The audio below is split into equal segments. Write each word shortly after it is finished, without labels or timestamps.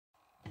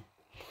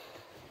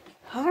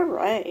All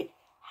right.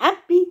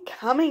 Happy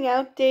Coming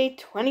Out Day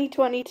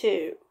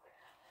 2022.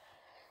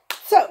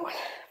 So,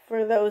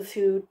 for those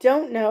who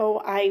don't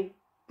know, I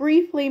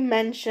briefly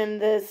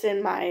mentioned this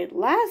in my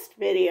last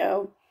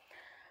video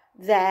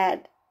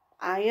that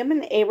I am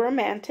an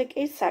aromantic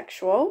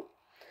asexual,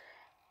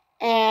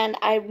 and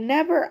I've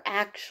never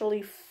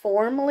actually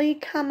formally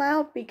come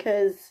out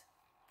because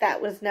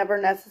that was never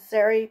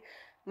necessary.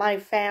 My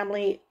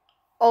family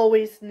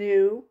always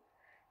knew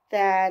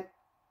that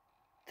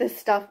this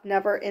stuff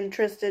never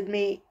interested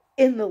me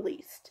in the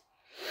least.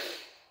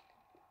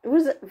 It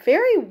was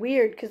very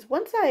weird because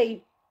once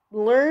I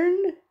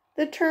learned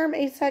the term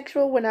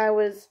asexual when I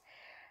was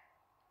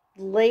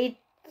late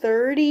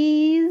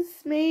 30s,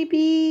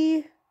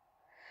 maybe,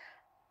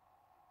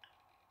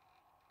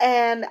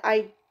 and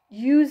I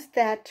used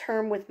that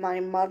term with my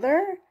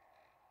mother,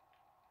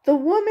 the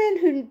woman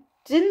who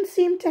didn't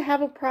seem to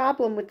have a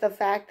problem with the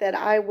fact that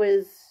I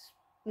was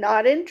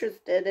not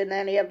interested in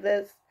any of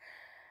this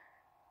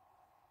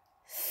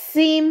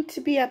seemed to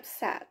be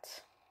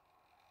upset,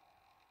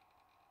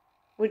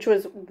 which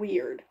was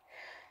weird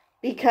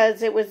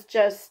because it was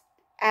just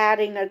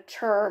adding a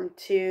term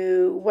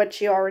to what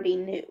she already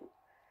knew,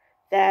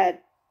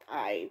 that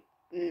I'm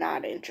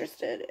not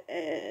interested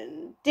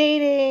in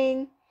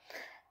dating.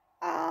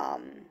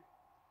 Of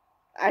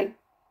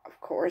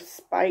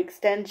course, by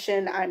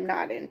extension, I'm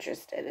not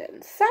interested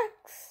in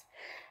sex.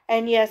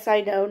 And yes,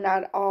 I know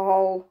not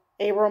all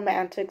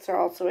aromantics are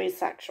also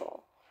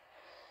asexual.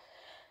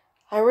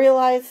 I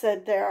realize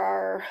that there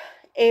are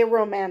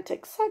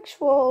aromantic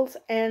sexuals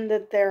and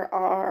that there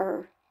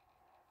are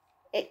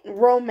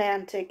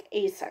romantic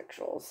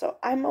asexuals. So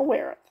I'm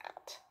aware of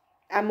that.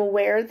 I'm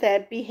aware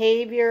that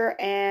behavior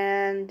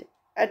and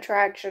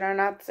attraction are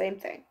not the same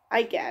thing.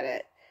 I get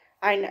it.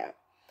 I know.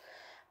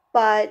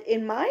 But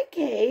in my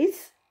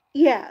case,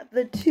 yeah,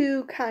 the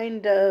two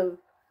kind of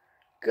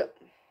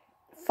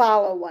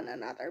follow one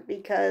another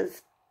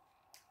because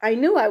I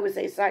knew I was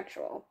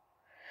asexual.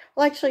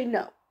 Well, actually,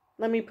 no.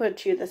 Let me put it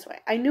to you this way.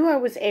 I knew I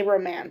was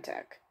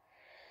aromantic.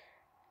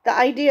 The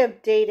idea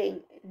of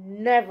dating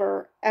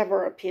never,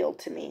 ever appealed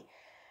to me.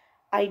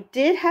 I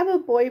did have a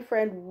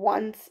boyfriend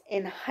once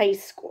in high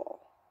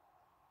school,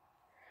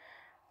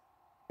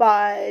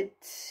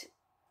 but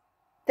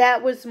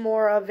that was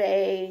more of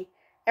a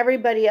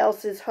everybody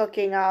else is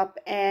hooking up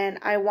and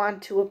I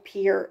want to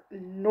appear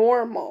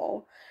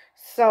normal,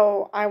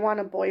 so I want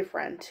a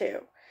boyfriend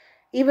too.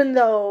 Even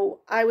though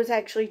I was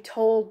actually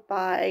told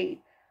by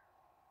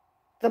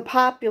the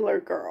popular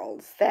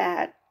girls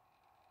that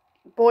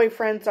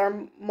boyfriends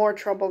are more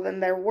trouble than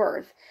they're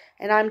worth.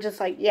 And I'm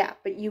just like, yeah,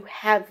 but you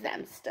have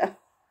them still.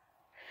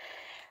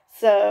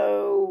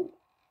 So,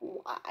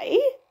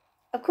 why?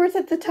 Of course,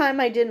 at the time,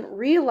 I didn't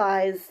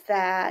realize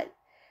that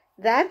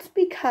that's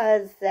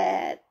because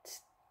that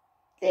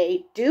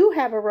they do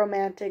have a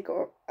romantic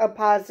or a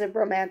positive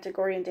romantic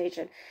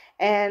orientation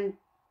and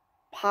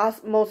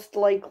most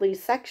likely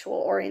sexual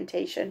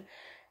orientation.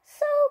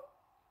 So,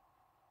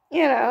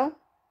 you know,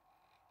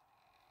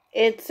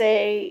 it's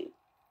you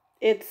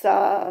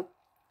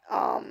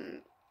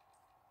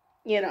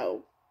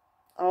know,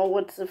 oh,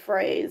 what's the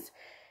phrase?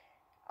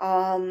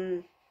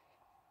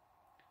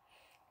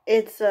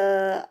 It's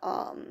I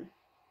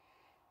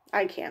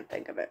can't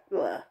think of it.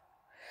 Blah.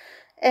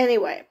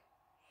 Anyway,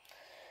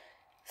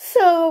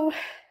 so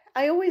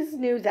I always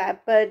knew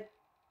that, but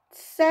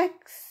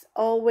sex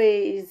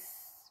always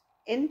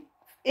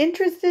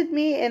interested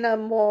me in a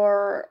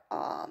more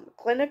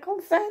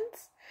clinical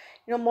sense.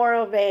 You know, more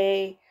of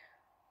a,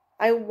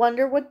 I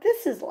wonder what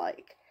this is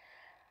like.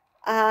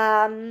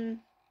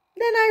 Then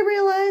I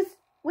realized,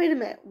 wait a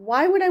minute,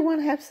 why would I want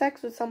to have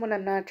sex with someone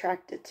I'm not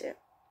attracted to?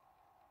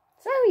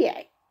 So,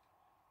 yay.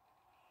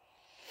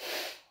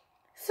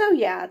 So,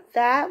 yeah,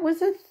 that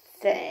was a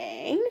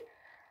thing.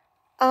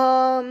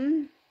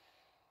 So,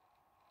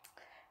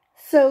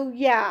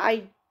 yeah,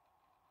 I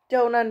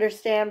don't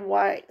understand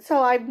why.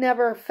 So, I've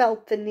never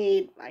felt the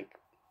need, like,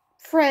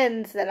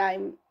 friends that I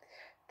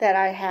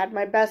had,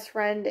 my best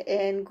friend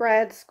in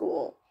grad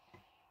school,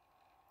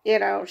 you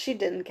know, she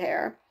didn't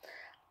care.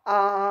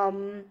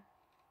 You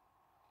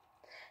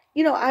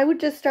know, I would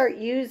just start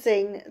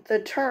using the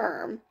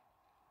term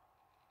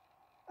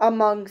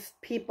amongst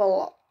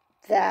people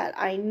that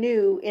I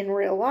knew in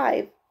real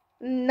life.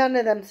 None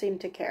of them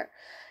seemed to care.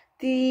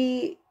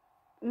 The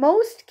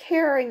most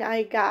caring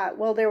I got,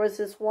 well, there was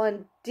this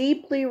one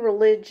deeply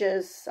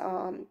religious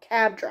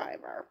cab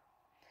driver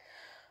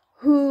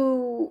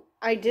who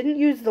I didn't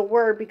use the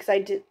word because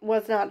I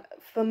was not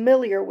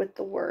familiar with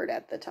the word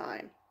at the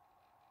time.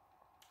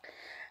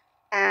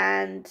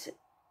 And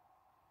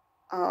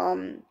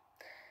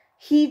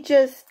he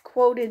just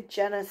quoted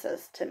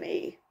Genesis to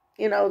me.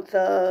 You know,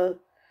 the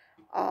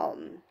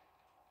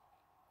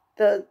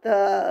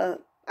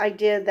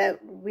idea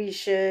that we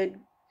should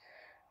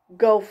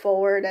go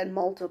forward and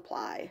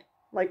multiply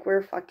like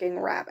we're fucking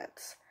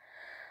rabbits.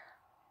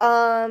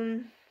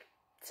 So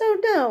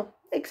no,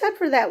 except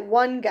for that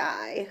one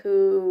guy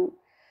who,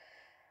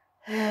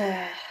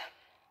 yeah,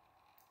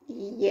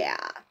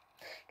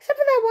 except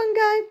for that one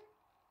guy,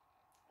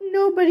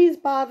 nobody's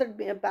bothered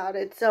me about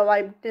it, so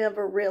I've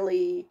never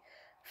really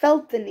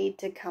felt the need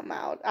to come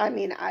out. I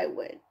mean, I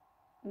would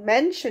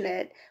mention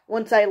it.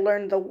 Once I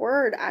learned the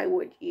word, I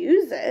would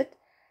use it,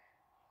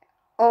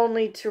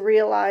 only to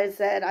realize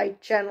that I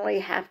generally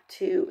have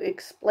to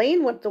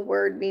explain what the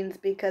word means,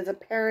 because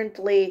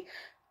apparently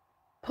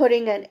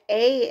putting an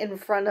A in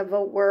front of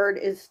a word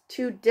is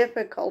too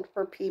difficult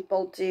for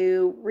people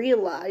to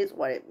realize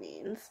what it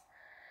means.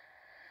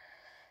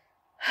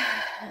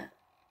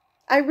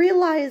 I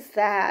realize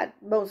that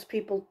most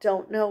people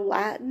don't know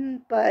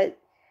Latin, but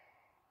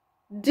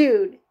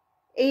dude,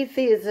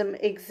 atheism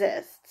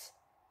exists.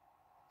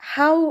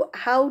 How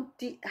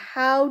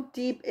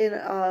deep in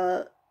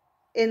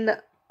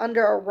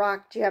under a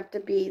rock do you have to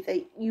be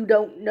that you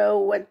don't know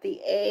what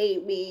the A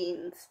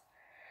means?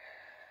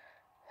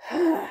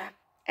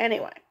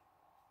 Anyway,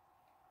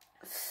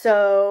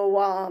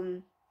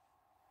 so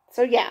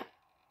yeah,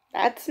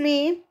 that's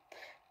me.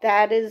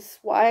 That is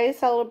why I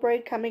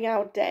celebrate Coming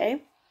Out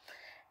Day.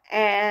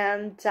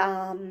 And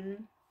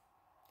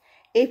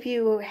if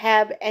you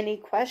have any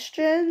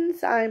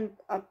questions, I'm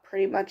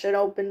pretty much an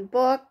open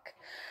book.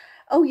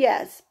 Oh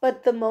yes,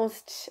 but the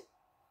most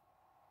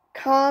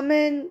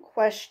common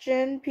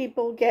question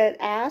people get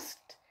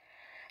asked,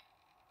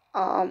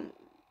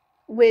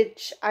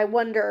 which I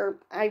wonder,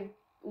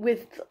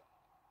 with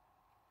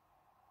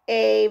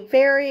a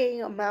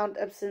varying amount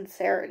of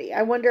sincerity,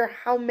 I wonder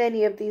how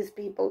many of these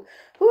people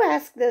who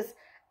ask this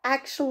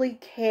actually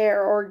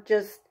care or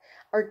just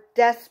are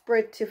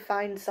desperate to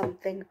find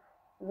something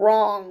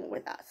wrong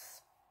with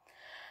us.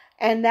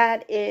 And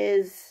that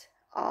is,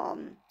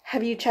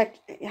 have you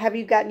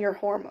gotten your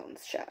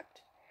hormones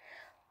checked?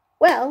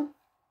 Well,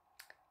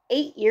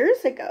 8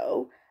 years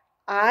ago,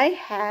 I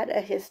had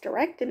a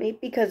hysterectomy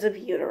because of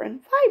uterine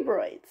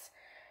fibroids.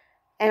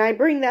 And I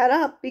bring that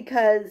up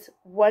because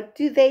what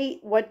do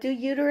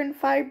uterine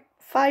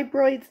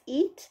fibroids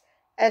eat?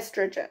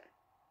 Estrogen.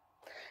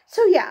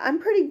 So yeah,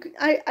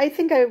 I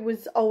think I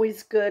was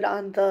always good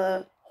on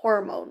the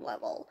hormone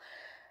level.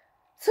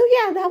 So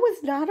yeah, that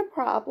was not a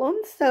problem.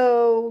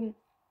 So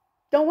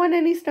don't want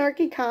any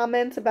snarky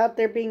comments about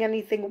there being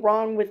anything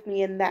wrong with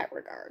me in that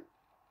regard.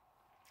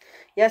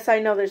 Yes, I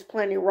know there's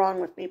plenty wrong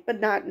with me, but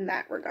not in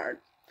that regard.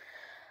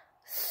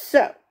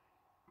 So,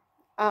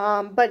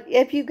 but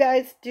if you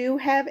guys do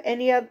have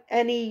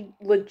any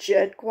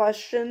legit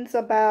questions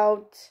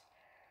about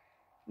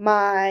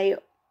my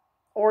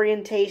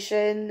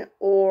orientation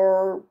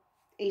or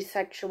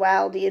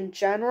asexuality in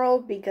general,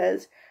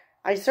 because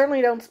I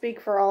certainly don't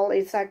speak for all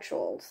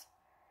asexuals,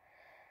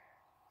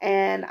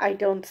 and I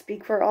don't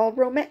speak for all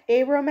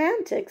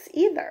aromantics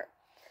either.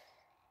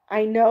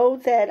 I know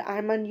that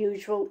I'm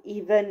unusual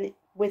even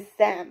with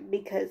them,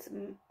 because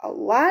a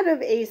lot of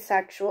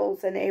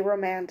asexuals and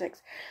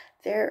aromantics,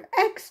 they're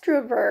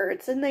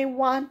extroverts and they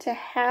want to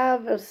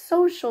have a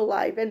social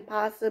life and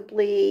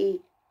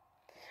possibly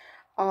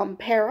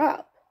pair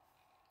up.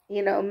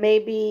 You know,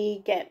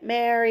 maybe get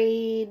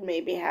married,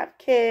 maybe have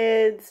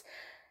kids,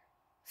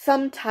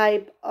 some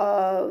type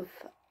of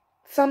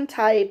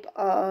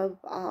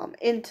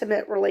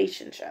intimate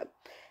relationship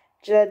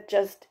that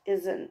just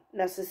isn't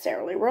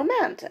necessarily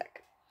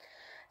romantic.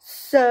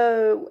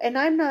 So, and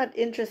I'm not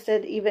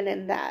interested even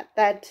in that.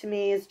 That to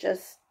me is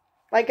just,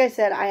 like I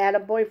said, I had a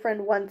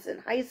boyfriend once in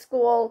high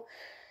school,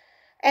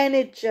 and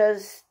it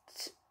just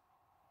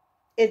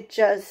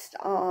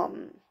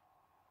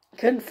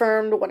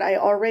confirmed what I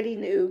already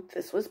knew.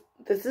 This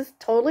is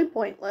totally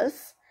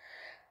pointless.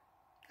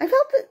 I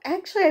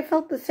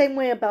felt the same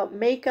way about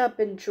makeup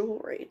and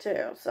jewelry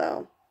too,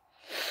 so.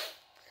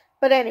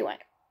 But anyway.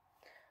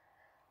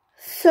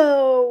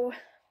 So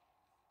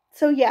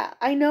yeah,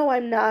 I know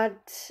I'm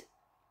not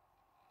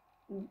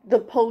the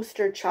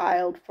poster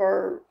child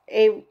for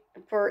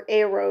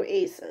aro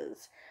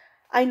aces.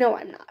 I know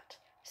I'm not.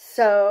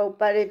 So,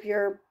 but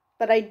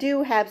I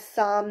do have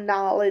some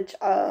knowledge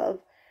of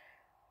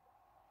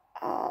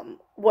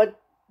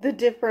what the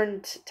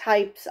different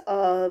types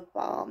of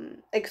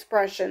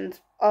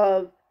expressions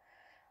of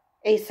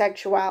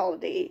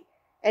asexuality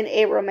and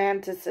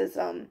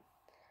aromanticism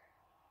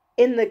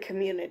in the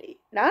community.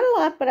 Not a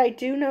lot, but I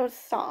do know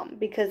some,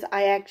 because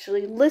I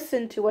actually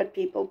listen to what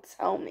people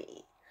tell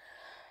me.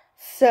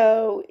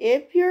 So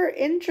if you're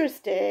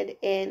interested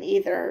in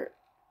either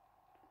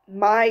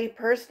my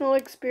personal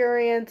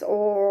experience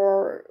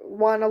or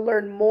want to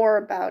learn more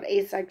about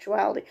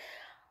asexuality,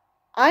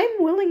 I'm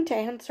willing to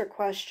answer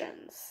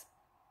questions.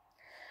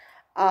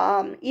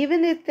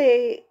 Even if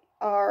they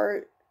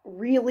are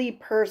really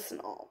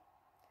personal.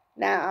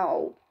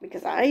 Now,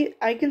 because I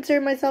consider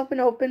myself an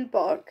open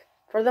book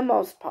for the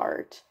most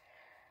part.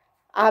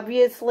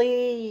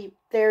 Obviously,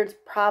 there's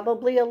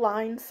probably a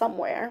line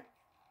somewhere.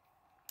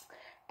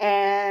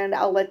 And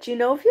I'll let you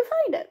know if you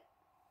find it.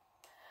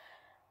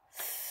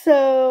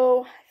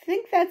 So, I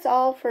think that's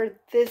all for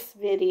this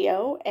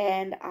video,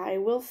 and I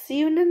will see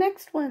you in the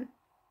next one.